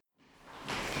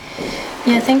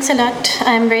Yeah, thanks a lot.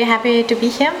 I'm very happy to be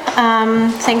here.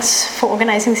 Thanks for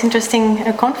organizing this interesting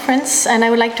conference. And I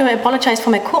would like to apologize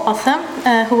for my co-author,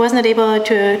 who was not able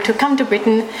to come to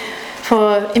Britain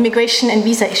for immigration and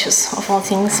visa issues, of all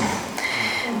things.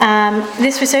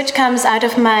 This research comes out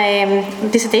of my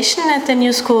dissertation at the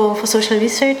New School for Social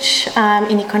Research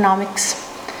in economics.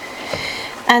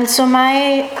 And so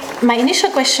my initial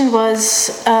question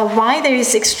was why there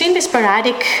is extremely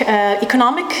sporadic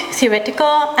economic,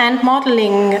 theoretical, and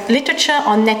modeling literature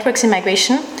on networks in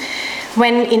migration,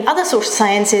 when in other social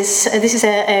sciences this is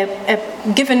a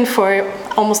given for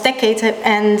almost decades,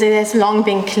 and it has long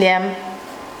been clear.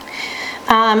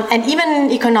 And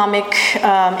even economic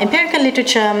empirical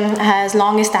literature has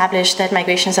long established that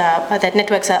that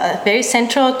networks are very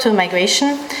central to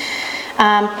migration.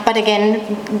 But again,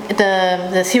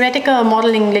 the theoretical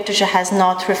modeling literature has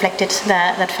not reflected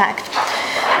that fact.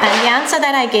 And the answer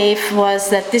that I gave was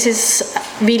that this is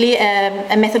really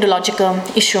a methodological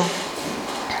issue,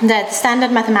 that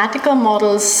standard mathematical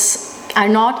models are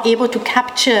not able to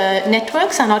capture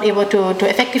networks, are not able to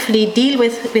effectively deal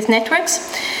with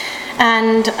networks.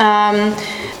 And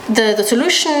the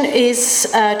solution is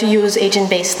to use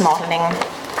agent-based modeling,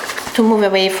 to move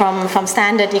away from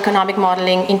standard economic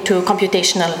modeling into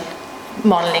computational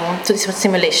modeling, so these are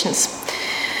simulations.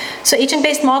 So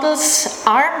agent-based models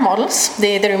are models.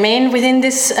 They remain within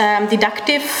this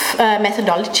deductive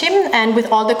methodology, and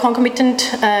with all the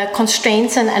concomitant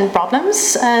constraints and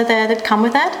problems that come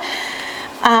with that.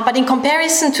 But in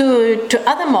comparison to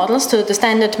other models, to the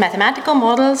standard mathematical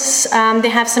models, they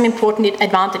have some important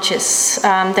advantages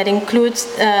that include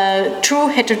true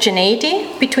heterogeneity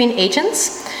between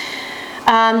agents,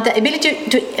 the ability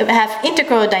to have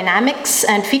integral dynamics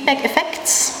and feedback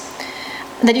effects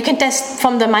that you can test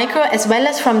from the micro as well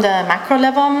as from the macro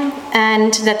level,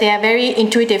 and that they are very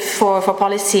intuitive for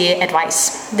policy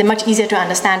advice. They're much easier to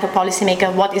understand for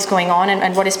policymakers what is going on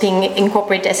and what is being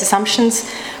incorporated as assumptions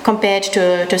compared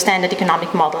to standard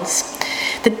economic models.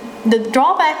 The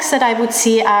drawbacks that I would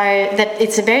see are that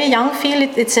it's a very young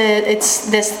field.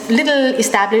 There's little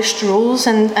established rules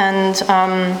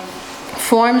and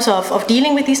forms of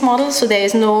dealing with these models, so there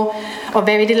is no, or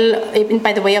very little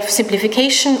by the way of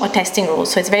simplification or testing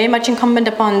rules. So it's very much incumbent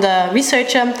upon the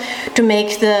researcher to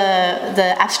make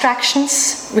the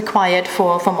abstractions required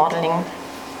for modeling.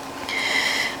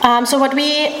 So what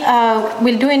we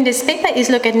will do in this paper is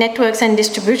look at networks and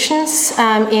distributions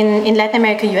in Latin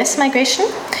America, US migration.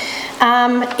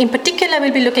 In particular,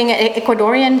 we'll be looking at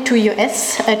Ecuadorian to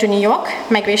US, to New York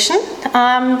migration,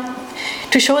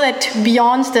 to show that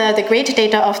beyond the great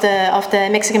data of the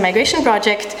Mexican Migration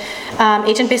Project,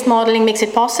 agent-based modeling makes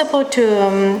it possible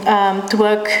to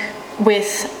work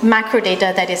with macro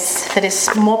data that is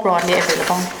more broadly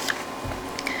available.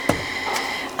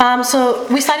 So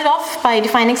we started off by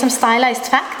defining some stylized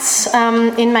facts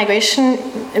in migration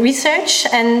research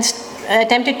and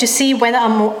attempted to see whether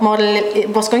our model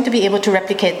was going to be able to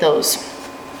replicate those.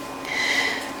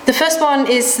 The first one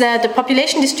is that the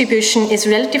population distribution is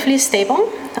relatively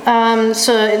stable.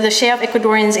 So the share of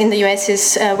Ecuadorians in the US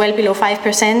is well below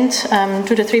 5%,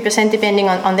 2 to 3% depending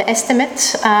on the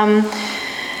estimate.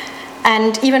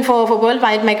 And even for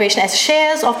worldwide migration as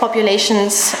shares of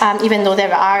populations, even though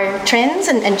there are trends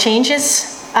and changes,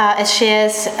 as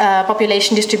shares,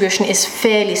 population distribution is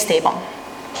fairly stable.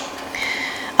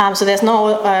 So there's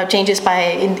no changes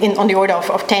on the order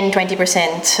of 10,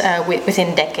 20% within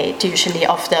a decade, usually,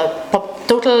 of the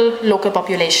total local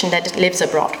population that lives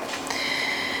abroad.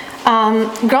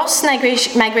 Gross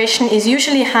migration is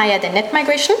usually higher than net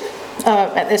migration.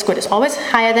 As good as always,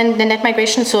 higher than net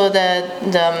migration. So the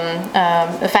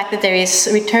fact that there is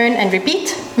return and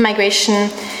repeat migration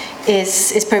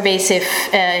is pervasive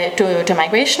to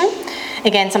migration.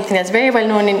 Again, something that's very well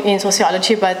known in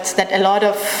sociology, but that a lot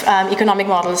of economic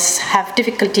models have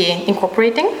difficulty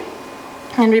incorporating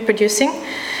and reproducing.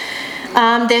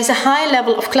 There's a high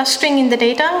level of clustering in the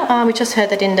data. We just heard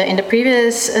that in the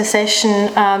previous session.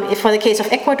 For the case of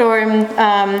Ecuador,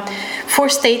 4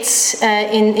 states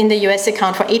in the US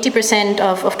account for 80%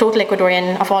 of all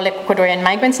Ecuadorian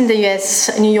migrants in the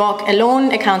US. New York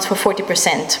alone accounts for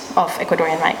 40% of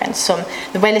Ecuadorian migrants. So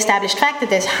the well-established fact that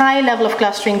there's high level of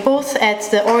clustering both at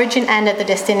the origin and at the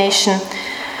destination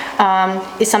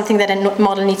is something that a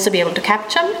model needs to be able to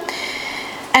capture.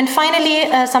 And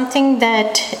finally, something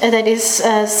that is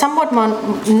somewhat more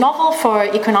novel for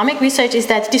economic research is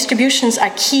that distributions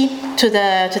are key to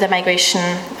the migration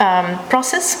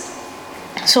process.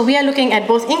 So we are looking at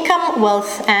both income,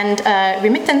 wealth, and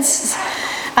remittance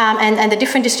and the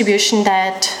different distributions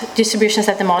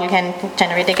that the model can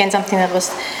generate. Again, something that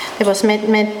was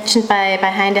mentioned by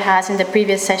Heinde Haas in the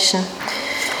previous session.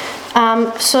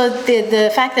 So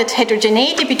the fact that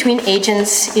heterogeneity between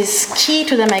agents is key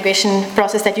to the migration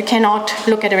process, that you cannot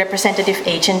look at a representative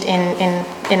agent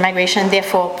in migration,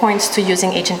 therefore points to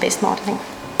using agent-based modeling.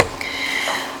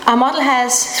 Our model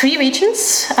has 3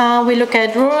 regions. We look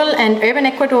at rural and urban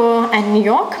Ecuador and New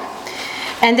York.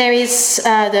 And there is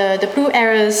the blue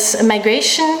arrows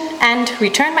migration and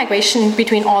return migration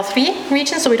between all 3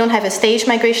 regions. So we don't have a stage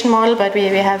migration model, but we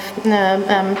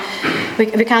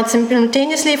count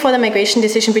simultaneously for the migration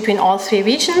decision between all 3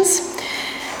 regions.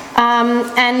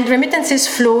 And remittances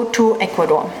flow to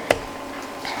Ecuador.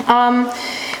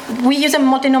 We use a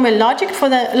multinomial logic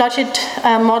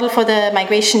model for the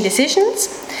migration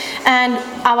decisions. And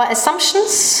our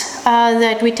assumptions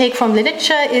that we take from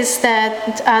literature is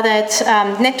that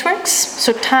networks,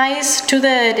 so ties to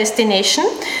the destination,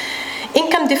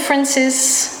 income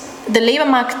differences, the labor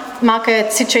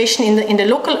market situation in the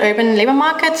local urban labor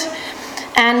market,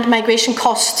 and migration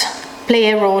cost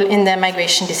play a role in the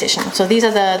migration decision. So these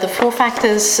are the 4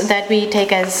 factors that we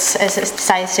take as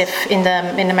decisive in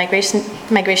the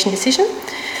migration decision.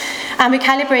 And we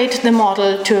calibrate the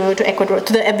model to Ecuador,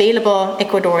 to the available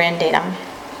Ecuadorian data.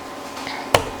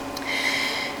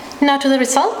 Now to the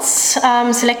results,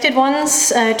 selected ones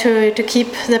to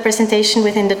keep the presentation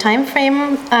within the time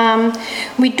frame.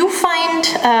 We do find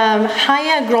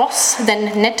higher gross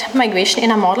than net migration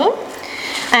in our model.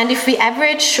 And if we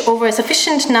average over a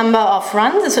sufficient number of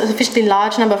runs, a sufficiently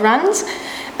large number of runs,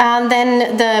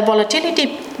 then the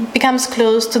volatility becomes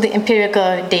close to the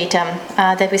empirical data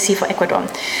that we see for Ecuador.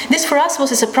 This for us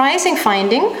was a surprising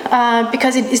finding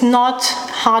because it is not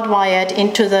hardwired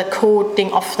into the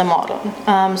coding of the model.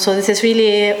 So this is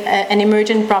really an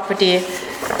emergent property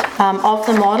of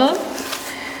the model,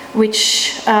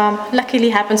 which luckily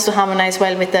happens to harmonize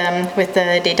well with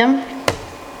the data.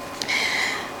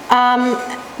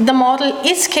 The model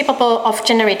is capable of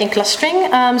generating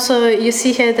clustering. So you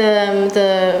see here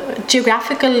the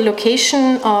geographical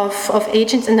location of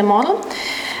agents in the model.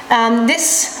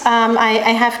 This,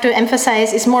 I have to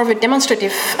emphasize, is more of a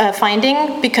demonstrative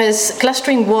finding because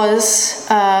clustering was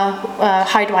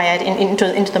hardwired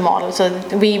into the model. So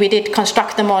we did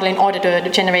construct the model in order to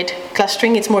generate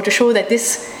clustering. It's more to show that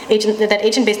that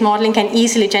agent-based modeling can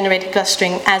easily generate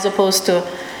clustering as opposed to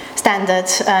standard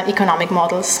economic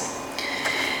models.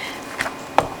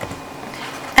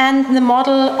 And the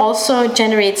model also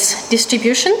generates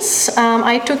distributions.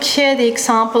 I took here the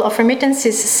example of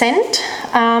remittances sent.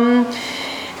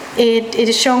 It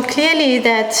is shown clearly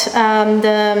that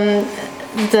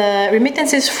the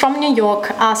remittances from New York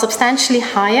are substantially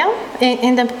higher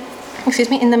in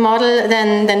the model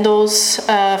than those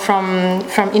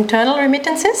from internal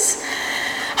remittances.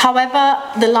 However,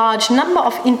 the large number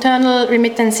of internal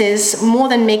remittances more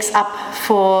than makes up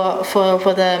for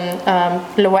the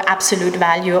lower absolute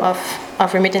value of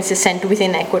remittances sent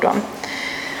within Ecuador.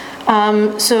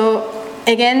 So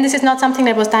again, this is not something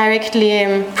that was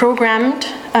directly programmed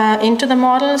into the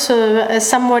model, so a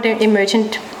somewhat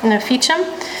emergent feature.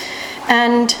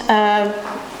 And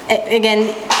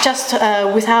again, just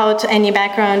without any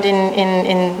background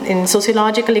in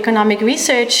sociological economic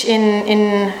research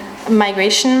in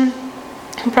migration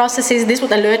processes, this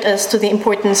would alert us to the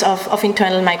importance of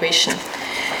internal migration,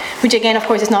 which again, of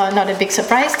course, is not a big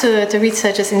surprise to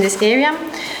researchers in this area.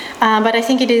 But I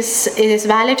think it is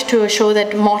valid to show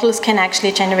that models can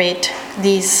actually generate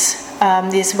these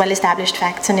well-established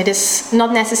facts, and it is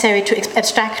not necessary to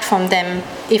abstract from them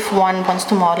if one wants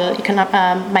to model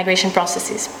migration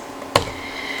processes.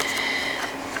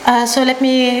 So let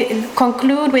me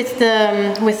conclude with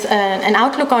an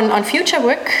outlook on future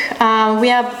work.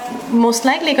 We are most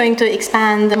likely going to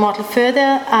expand the model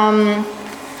further.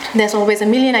 There's always a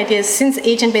million ideas. Since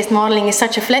agent-based modeling is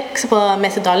such a flexible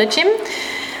methodology,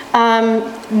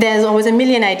 there's always a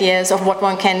million ideas of what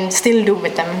one can still do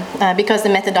with them because the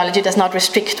methodology does not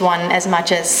restrict one as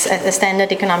much as a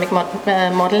standard economic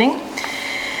modeling.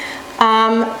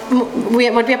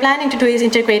 What we are planning to do is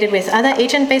integrate it with other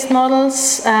agent-based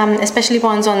models, especially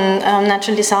ones on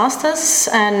natural disasters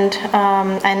and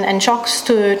shocks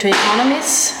to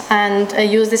economies, and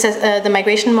use this as the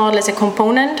migration model as a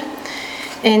component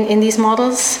in these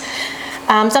models.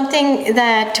 Something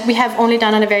that we have only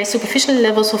done on a very superficial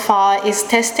level so far is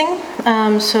testing.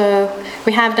 So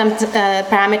we have done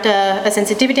parameter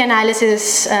sensitivity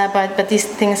analysis, but these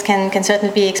things can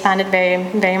certainly be expanded very,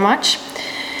 very much.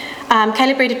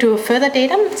 Calibrated to further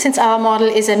data, since our model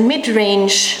is a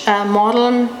mid-range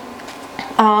model,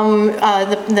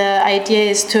 the idea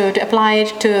is to apply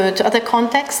it to other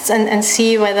contexts and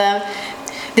see whether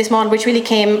this model, which really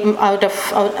came out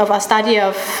of a study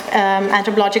of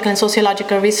anthropological and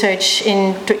sociological research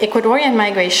into Ecuadorian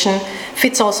migration,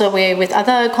 fits also with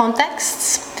other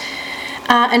contexts.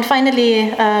 And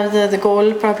finally, the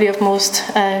goal probably of most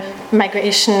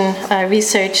migration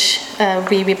research,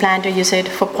 we plan to use it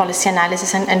for policy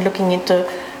analysis and looking into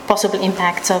possible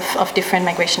impacts of different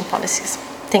migration policies.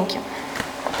 Thank you.